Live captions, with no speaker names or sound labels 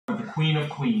queen of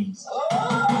queens.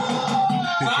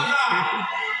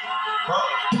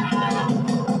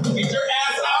 Get your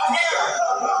ass out here!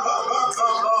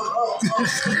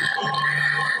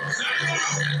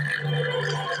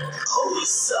 Oh,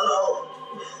 Marcelo.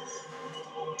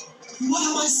 What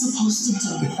am I supposed to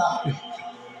do without you?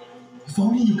 If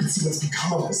only you could see what's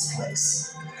become of this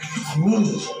place.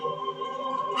 Me.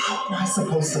 How am I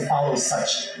supposed to follow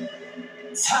such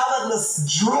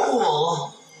talentless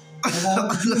drool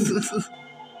without you?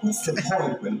 What's the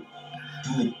point when the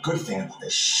only good thing about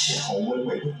this shithole went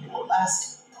away with your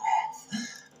last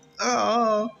breath?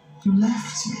 Oh. You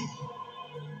left me.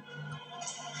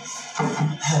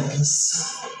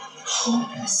 Helpless,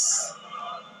 hopeless,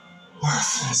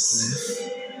 worthless,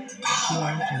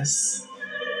 powerless,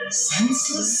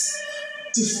 senseless,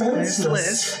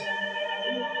 defenseless,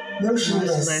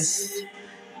 motionless,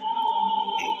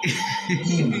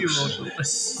 emotionless.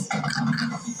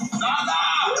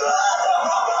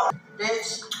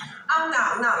 Bitch. Oh, no.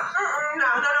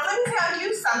 Let me tell you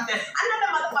something. I know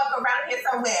that motherfucker around here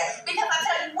somewhere. Because I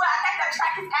tell you what, I got that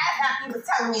track his ass out he was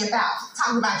telling me about.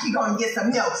 Talking about he gonna get some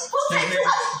milk. Who takes you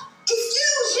up?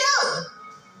 Excuse you.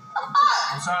 The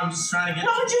fuck? I'm sorry, I'm just trying to get...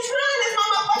 No, but you trying is my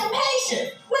motherfucking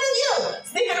patient. What are you?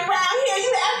 Sneaking around here?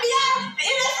 You the FBI? The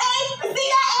NSA? The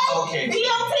CIA? Okay.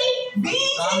 DOT?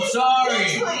 BET? I'm sorry.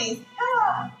 Bitch, please. Come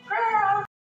on, girl.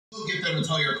 Get them to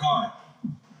tow your car.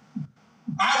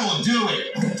 I will do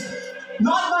it.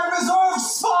 Not my reserved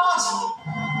spot!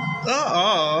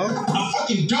 I'll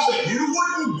fucking do it. You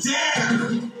wouldn't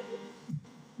dare.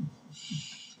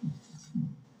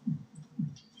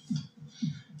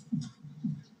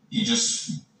 You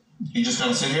just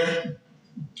gonna sit here?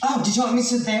 Oh, did you want me to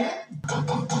sit there?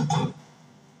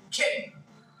 Kid,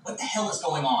 what the hell is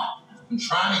going on? I'm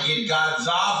trying to get God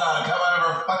Zaza to come out of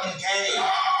her fucking cave.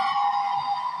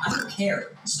 I don't care.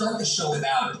 Start the show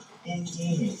without it.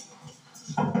 Indeed.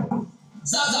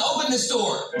 Zaza, open this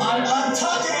door. I'm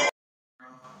tucking.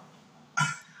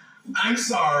 I'm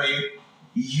sorry.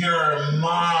 Your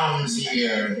mom's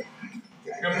here.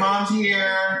 Your mom's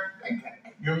here.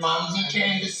 Your momsy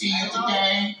came to see you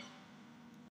today.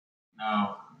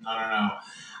 No.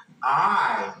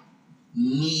 I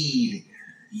need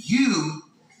you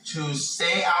to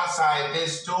stay outside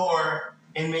this door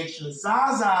and make sure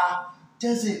Zaza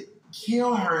doesn't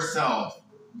kill herself.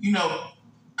 You know.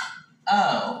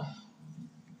 Oh.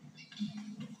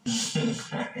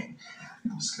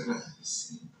 I'm just gonna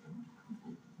see.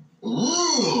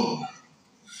 Ooh.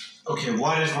 Okay,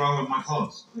 what is wrong with my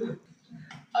clothes?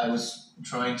 I was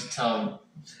trying to tell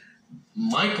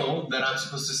Michael that I'm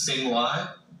supposed to sing live.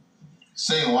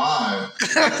 Sing live.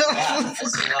 Yeah, I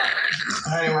sing live.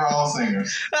 Honey, we're all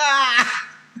singers.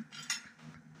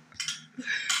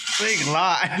 Sing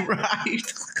live,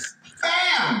 right?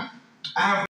 Bam! I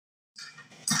have.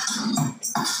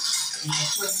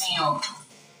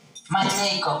 My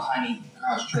makeup, honey.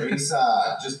 Gosh,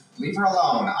 Teresa, just leave her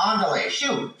alone. Andale,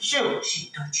 shoot. She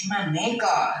touched my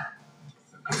makeup.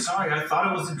 I'm sorry, I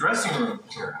thought it was the dressing room.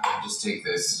 Here, just take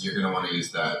this. You're gonna want to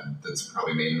use that. That's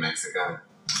probably made in Mexico.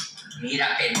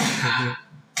 Mira, pendeja.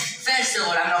 First of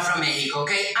all, I'm not from Mexico,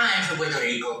 okay? I'm from Puerto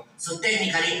Rico. So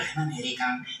technically, I'm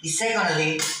American. And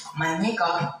secondly, my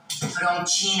makeup from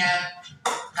China.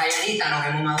 Calladita, no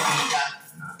que muy bonita.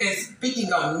 And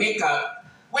speaking of makeup,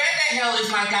 Where the hell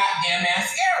is my goddamn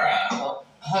mascara? Well,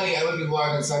 honey, I would be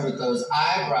more concerned with those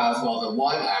eyebrows, well, the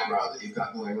one eyebrow that you've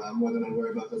got going on, more than I'd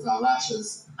worry about those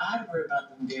eyelashes. I'd worry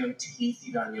about them damn teeth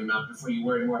you got in your mouth before you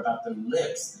worry more about them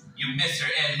lips. You Mr.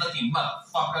 Ed looking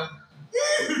motherfucker.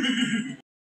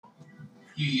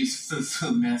 You use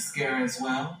foo-foo mascara as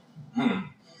well?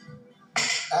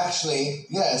 Actually,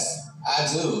 yes, I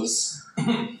do's.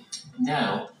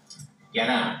 No, you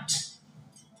don't.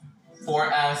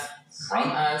 For us,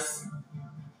 from us.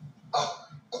 Oh,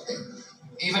 okay.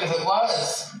 Even if it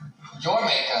was your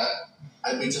makeup,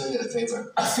 I'd be doing it a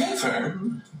favor. A favor?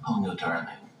 Oh no, darling.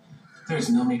 There's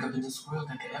no makeup in this world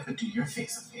that could ever do your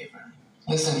face a favor.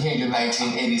 Listen here, you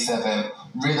 1987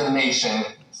 Rhythm Nation,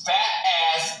 fat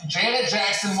ass Janet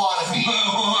Jackson wannabe.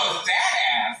 Fat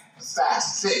ass. Fat,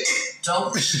 sick.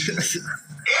 Don't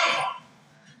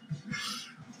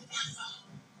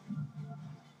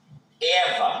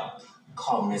Ever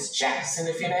call Miss Jackson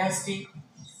if you're nasty?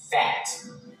 Fat,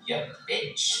 you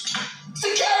bitch.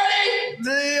 Security!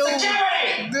 Damn!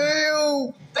 Security!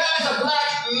 Damn! There's a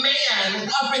black man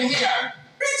up in here.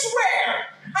 Bitch, where?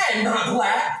 I am not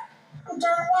black. I'm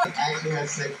dark white. I actually had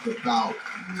sex with about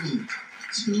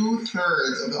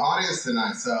 2/3 of the audience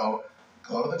tonight, so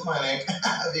go to the clinic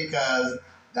because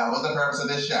that was the purpose of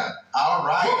this show. All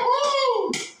right.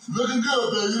 Woo-hoo! Looking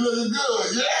good, baby. Looking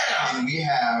good. Yeah. And we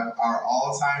have our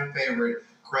all-time favorite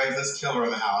Craigslist killer in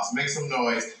the house. Make some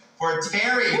noise for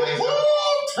Terry. Terry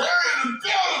the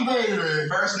building, baby.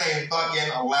 First name fucking,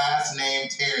 last name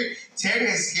Terry. Terry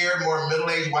has scared more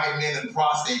middle-aged white men than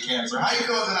prostate cancer. How you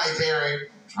feeling tonight, Terry?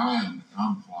 I'm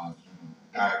fine.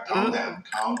 All right, calm down.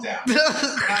 Now,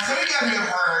 some of you guys may have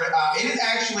heard, it is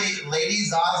actually Lady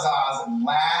Zaza's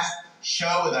last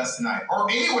show with us tonight, or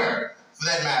anywhere for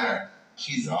that matter.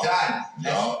 She's done.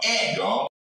 That's it.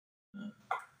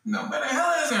 No, where the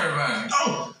hell is everybody?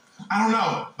 Oh, I don't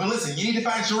know. But listen, you need to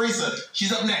find Teresa.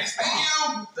 She's up next. Thank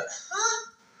you.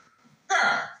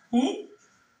 Girl.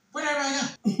 Where'd everybody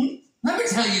go? Let me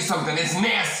tell you something. It's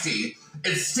nasty.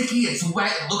 It's sticky, it's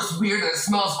wet, it looks weird, and it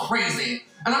smells crazy.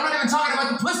 And I'm not even talking about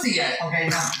the pussy yet. Okay,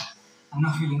 now, I'm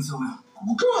not feeling so well.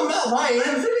 Well, girl, I'm not right.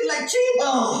 I'm feeling like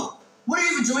Chibo. What are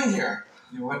you even doing here?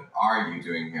 What are you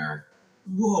doing here?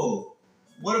 Whoa.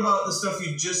 What about the stuff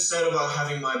you just said about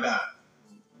having my back?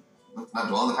 Let's not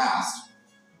dwell on the past.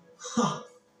 Huh.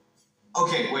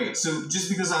 Okay, wait, so just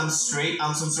because I'm straight,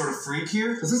 I'm some sort of freak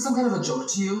here? Is this some kind of a joke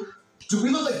to you? Do we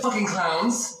look like fucking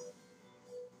clowns?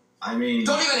 I mean...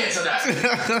 Don't even answer that!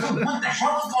 What the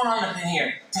hell is going on up in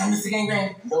here? Damn, Mr.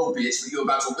 Gangbang? No, bitch, but you're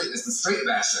about to witness the straight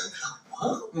bashing.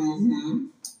 What? Mm-hmm.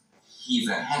 He's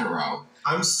a hetero.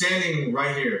 I'm standing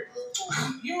right here.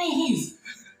 You mean he's...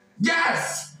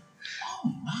 Yes!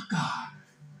 Oh my god.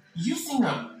 You seen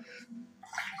a...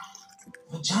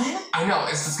 vagina? I know,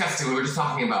 it's disgusting. We were just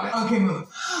talking about it. Okay, move.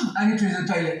 I need to use the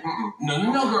toilet.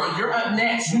 No, girl. You're up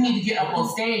next. You need to get up on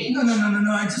stage. No.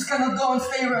 I just cannot go on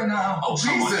stage right now. Oh,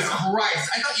 Jesus Christ.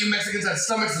 I thought you Mexicans had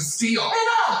stomachs of steel. Hey,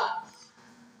 no!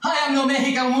 I am no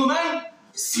Mexican woman.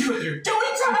 You see what you're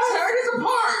doing? Time to tear this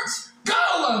apart.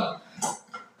 Go!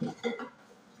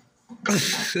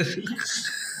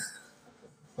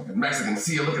 Fucking Mexican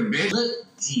seal looking bitch. Look,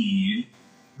 dude.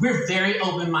 We're very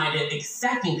open-minded,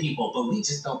 accepting people, but we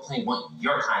just don't plain want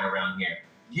your kind around here.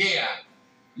 Yeah.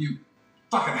 You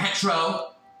fucking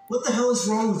hetero. What the hell is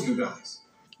wrong with you guys?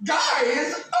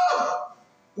 Guys! Oh!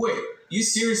 Wait, you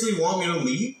seriously want me to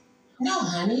leave? No,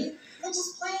 honey. We're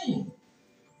just playing.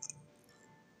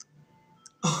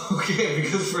 Okay,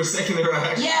 because for a second there were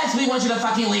actually... Yes, we want you to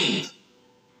fucking leave.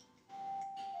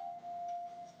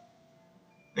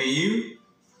 Hey, you?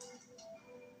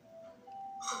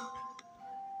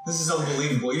 This is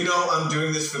unbelievable. You know I'm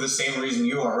doing this for the same reason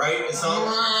you are, right? It's not...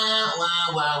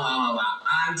 Wow.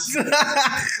 I'm just...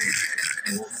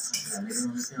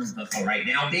 But for right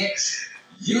now, bitch,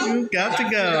 You got to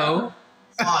go.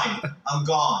 Fine, I'm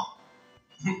gone.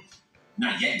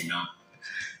 Not yet, you know.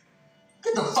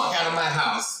 Get the fuck out of my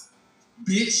house,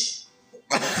 bitch.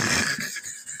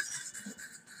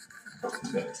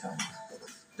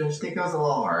 Don't you think that was a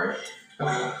little harsh?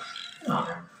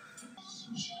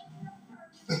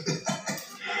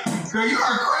 Girl, you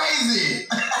are crazy.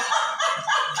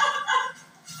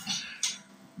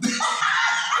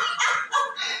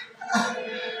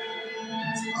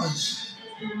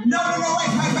 No, wait.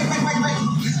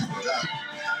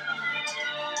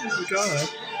 Oh, God.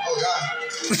 Oh, God.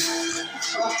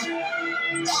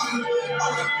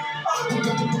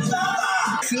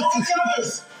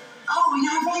 Oh, you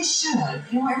know, I really should.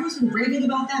 You know, everyone's been raving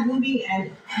about that movie,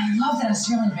 and I love that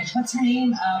Australian bitch. What's her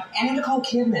name? Anna Nicole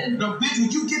Kidman. No, bitch,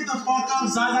 would you get the fuck up?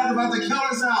 Zaza's about to kill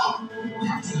herself.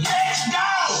 Bitch, no!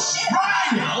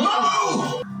 Run!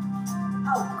 Move!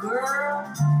 Oh, girl,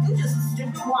 you just a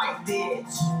stupid white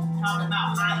bitch. Talking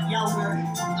about hot yogurt.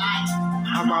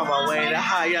 I'm on my way to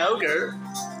high yogurt.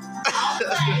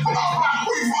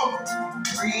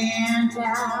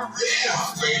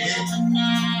 Brenda,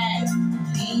 tonight,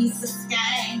 Lisa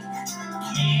Skank,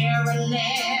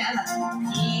 Carolyn,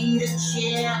 Peter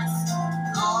Chips,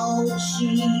 Gold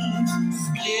Cheese,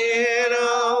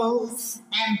 Skittles,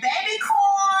 and baby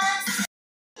corn.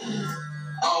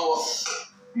 Oh,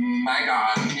 my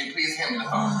God. Can you please hand me the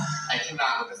phone? I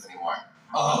cannot with this anymore.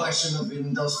 Oh, I shouldn't have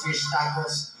eaten those fish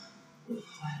tacos.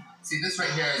 See, this right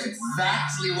here is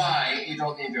exactly why you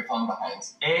don't leave your phone behind.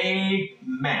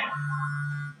 Amen.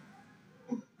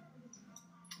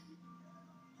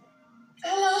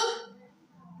 Hello?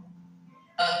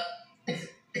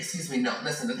 Excuse me, no,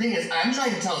 listen, the thing is, I'm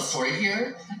trying to tell a story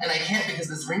here, and I can't because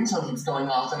this ringtone keeps going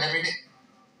off and everything.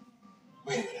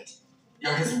 Wait a minute.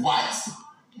 You're his what?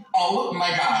 Oh my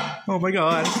God. Oh my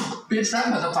God. Bitch, that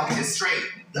motherfucker is straight.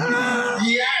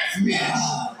 Yes,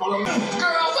 bitch.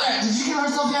 Girlfriend, did you get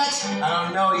herself yet? I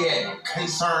don't know yet,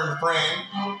 concerned friend.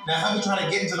 Now help me try to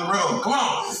get into the room. Come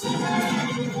on.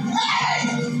 Hey!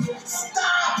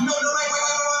 Stop! No,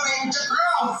 wait.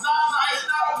 Girl, Zaza is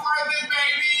not pregnant,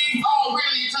 baby. Oh,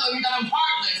 really? You're telling me that I'm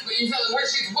heartless, but you're telling her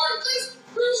she's worthless?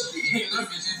 Bitch, that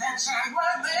bitch is check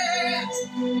like this.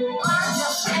 I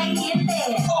just shake it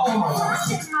there. Oh my I God.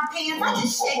 stick my pants, I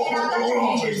just shake it out the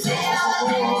leg. Shake it out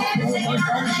the leg, shake it out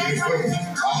the leg.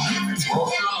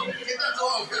 Get that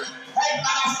door open. Hey,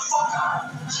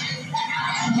 motherfucker!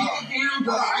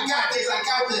 I got this.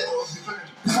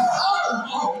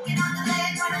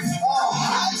 Oh,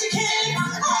 hide your kid!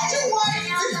 Hide your wife!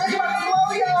 Just make my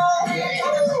flow, y'all!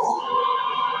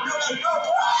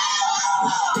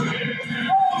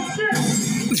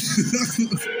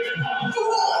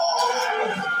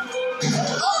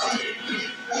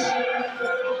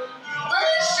 Where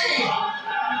is she?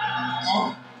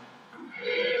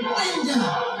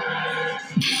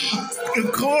 Of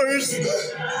course.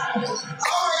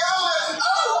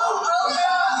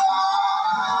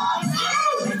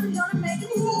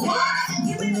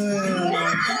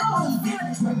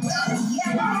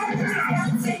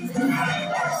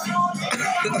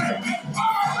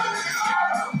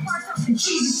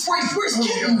 Jesus Christ, where's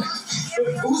Kitten?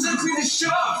 Who's gonna clean this shit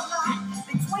up?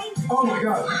 Oh my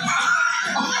God.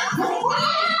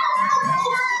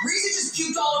 Reese just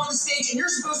puked all over the stage, and you're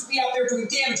supposed to be out there doing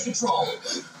damage control.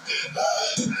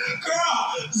 Girl!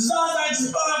 Zaza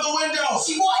just fell out the window!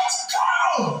 She what?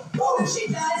 Girl! Oh, she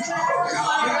died.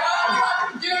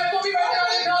 You're gonna put me right down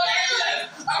and call the ambulance.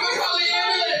 I'm gonna call the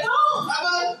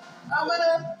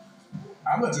ambulance.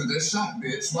 I'm gonna do this shot,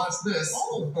 bitch. Watch this.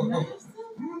 Oh,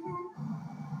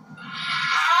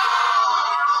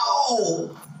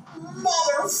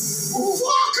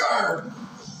 motherfucker!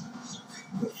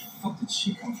 Where the fuck did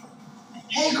she come from?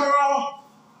 Hey, girl!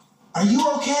 Are you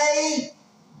okay?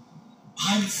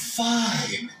 I'm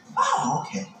fine. Oh,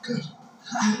 okay, good.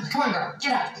 Come on, girl.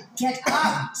 Get up. Get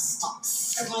up. Stop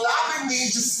slapping me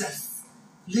and just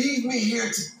leave me here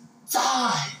to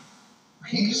die.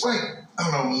 Can you just like, I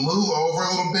don't know, move over a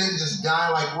little bit and just die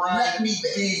like right? Let me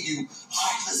be, you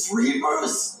heartless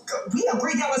reapers. We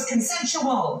agreed that was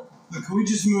consensual. Look, can we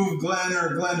just move Glenn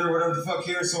or whatever the fuck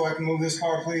here so I can move this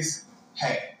car, please?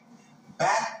 Hey,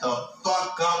 back the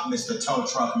fuck up, Mr. Tow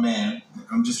Truck Man. Look,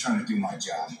 I'm just trying to do my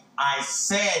job. I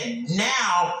said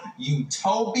now, you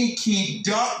Toby Keith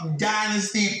Duck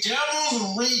Dynasty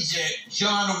Devil's Reject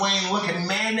John Wayne looking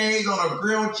mayonnaise on a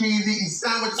grilled cheese eating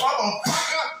sandwich,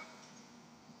 motherfucker.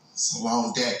 It's a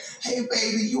long day. Hey,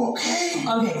 baby, you okay?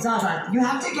 Okay, Zaza, you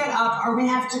have to get up or we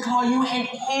have to call you an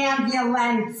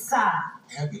ambulance.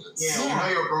 Ambulance. Yeah, we know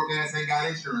your broke ass ain't got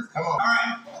insurance. Come on. All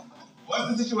right. What's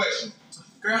the situation?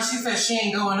 Girl, she said she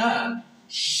ain't going up.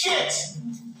 Shit!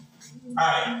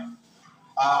 Alright.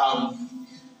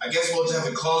 I guess we'll just have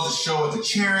to close the show with the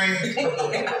cherry.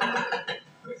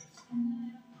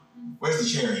 Where's the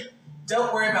cherry?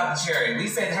 Don't worry about the cherry. We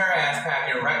sent her ass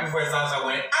packing right before Zaza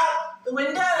went out the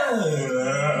window.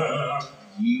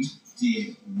 You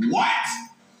did what?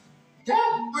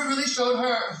 Yeah, we really showed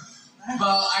her.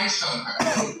 Well, I showed her.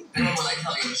 Remember like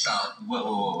Kelly and Michelle.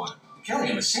 What? Kelly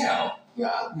and Michelle?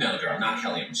 Yeah. No, girl, not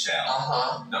Kelly and Michelle.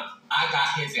 Uh-huh. No, I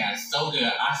got his ass so good,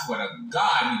 I swear to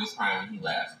God he was crying when he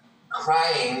left.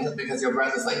 Crying because your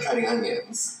breath is like cutting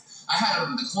onions. I had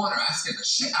him in the corner. I scared the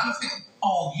shit out of him.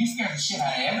 Oh, you scared the shit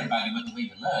out of everybody with the way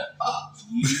you look.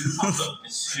 You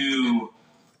two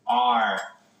are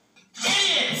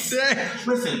idiots!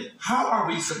 Listen, how are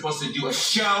we supposed to do a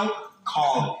show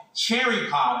called Cherry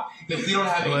Pop if we don't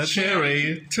have a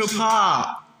cherry to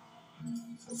pop?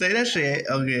 Say that shit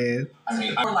again. I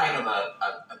mean, we're like a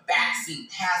backseat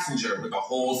passenger with the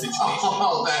whole situation.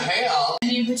 Oh, the hell?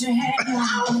 You put your head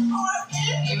down,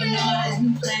 even though I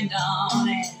didn't plan on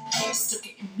it. You stuck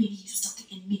it in me, you stuck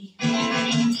it in me.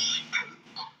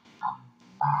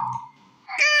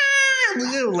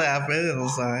 You laughing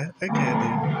inside. I can't do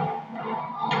it.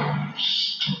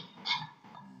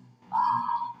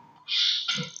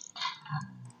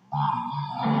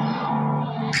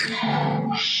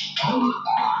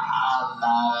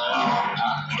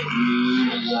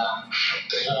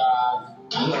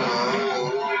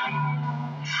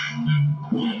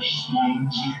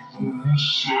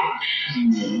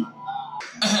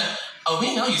 Oh,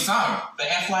 we know you saw her. But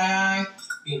FYI,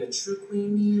 being a true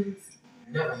queen means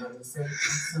never have to say I'm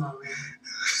sorry.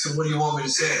 So what do you want me to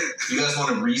say? You guys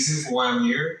want a reason for why I'm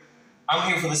here? I'm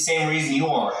here for the same reason you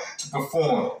are, to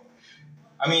perform.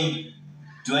 I mean,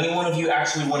 do any one of you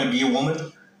actually want to be a woman?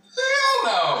 Hell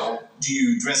no. Do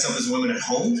you dress up as women at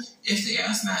home? If they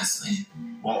ask nicely.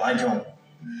 Well, I don't.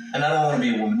 And I don't want to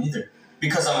be a woman either.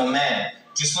 Because I'm a man.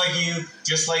 Just like you,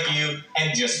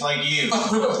 and just like you.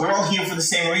 We're all here for the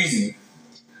same reason.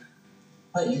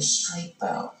 But you're straight,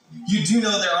 though. You do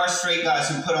know there are straight guys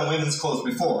who put on women's clothes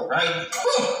before, right?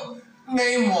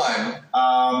 Name one.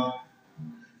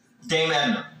 Dame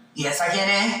Edna. Yes, I get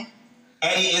it.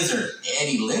 Eddie Izzard.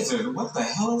 Eddie Lizard? What the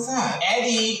hell is that?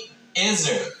 Eddie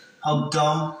Izzard. How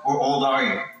dumb or old are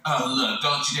you? Oh, look,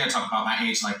 don't you dare talk about my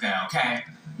age like that, okay?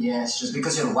 Yes, just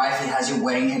because your wifey has you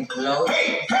wearing her clothes.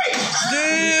 Hey!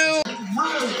 Damn! Terry!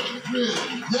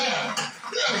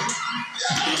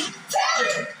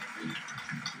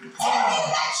 Terry, is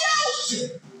that you?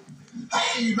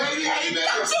 Hey, baby, Don't you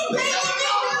baby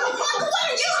motherfucker! What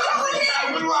are you doing here? I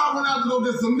went out to go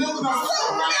get some milk and I was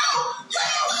No! You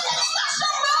ain't want to touch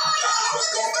your mom! You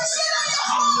get the shit on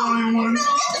your don't even want to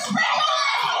know. Get the spray on!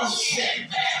 Oh, shit,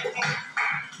 man.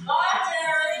 Bye,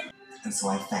 Terry! And so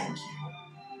I thank you,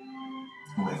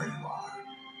 whoever you are,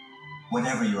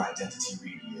 whatever your identity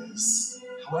really is,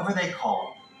 however they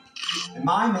call you. In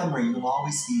my memory, you'll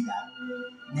always be that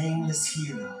nameless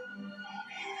hero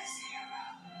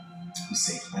who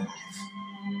saved my life.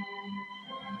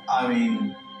 I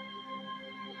mean,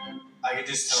 I could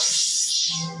just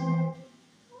tell.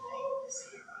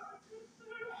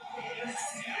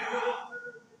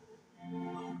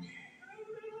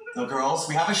 Now, girls,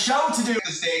 we have a show to do.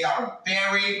 To stage our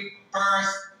very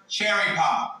first cherry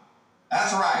pop.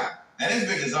 That's right. Now this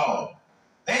bitch is old.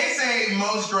 They say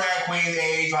most drag queens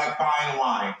age like fine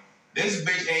wine. This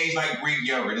bitch aged like Greek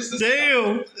yogurt. It's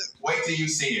Damn! Wait till you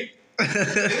see it.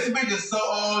 This bitch is so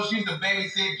old, she used to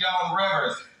babysit Joan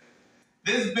Rivers.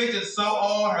 This bitch is so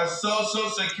old, her social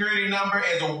security number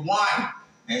is 1.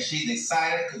 And she's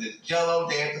excited because it's Jello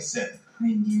Day at the Center.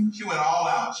 She went all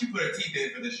out. She put her teeth in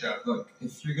for the show. Look,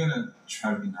 if you're gonna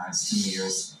try to be nice to me,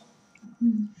 yours.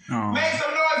 Oh. Make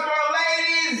some noise for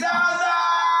Lady Zaza!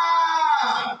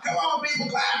 Come on, people,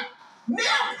 clap. Now,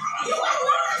 you ain't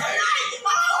learning tonight!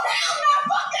 Oh, hell no!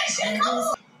 Fuck that shit! Come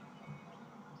on!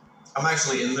 I'm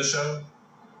actually in the show.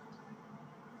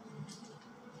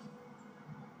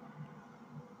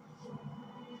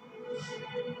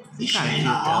 You gotta keep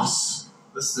them.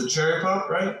 This is the cherry pop,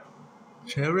 right?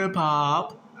 Cherry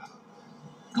pop.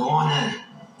 Go on in.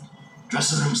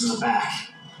 Dressing room's in the back.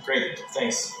 Great,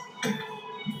 thanks.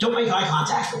 Don't make eye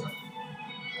contact with them.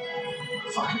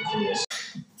 Fucking queers.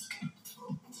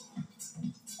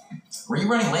 Were you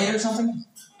running late or something?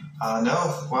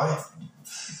 No, why?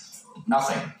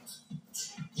 Nothing.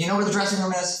 You know where the dressing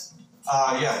room is?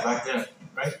 Yeah, back there,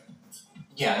 right?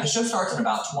 Yeah, the show starts in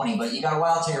about 20, but you got a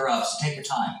while till you're up, so take your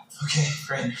time. Okay,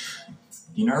 great.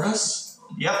 You nervous?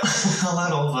 Yep, a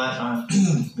little, but I've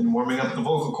been warming up the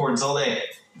vocal cords all day.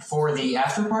 For the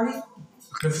after party?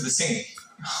 Good for the singing.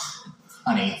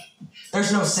 Honey,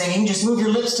 there's no singing, just move your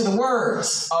lips to the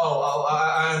words.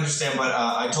 I understand, but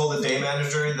I told the day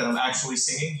manager that I'm actually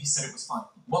singing. He said it was fun.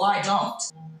 Well, I don't.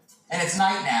 And it's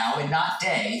night now and not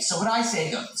day, so what I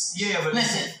say goes. Yeah, but...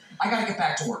 Listen, I gotta get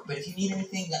back to work, but if you need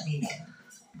anything, let me know.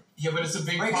 Yeah, but it's a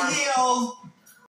big Break part... a heel!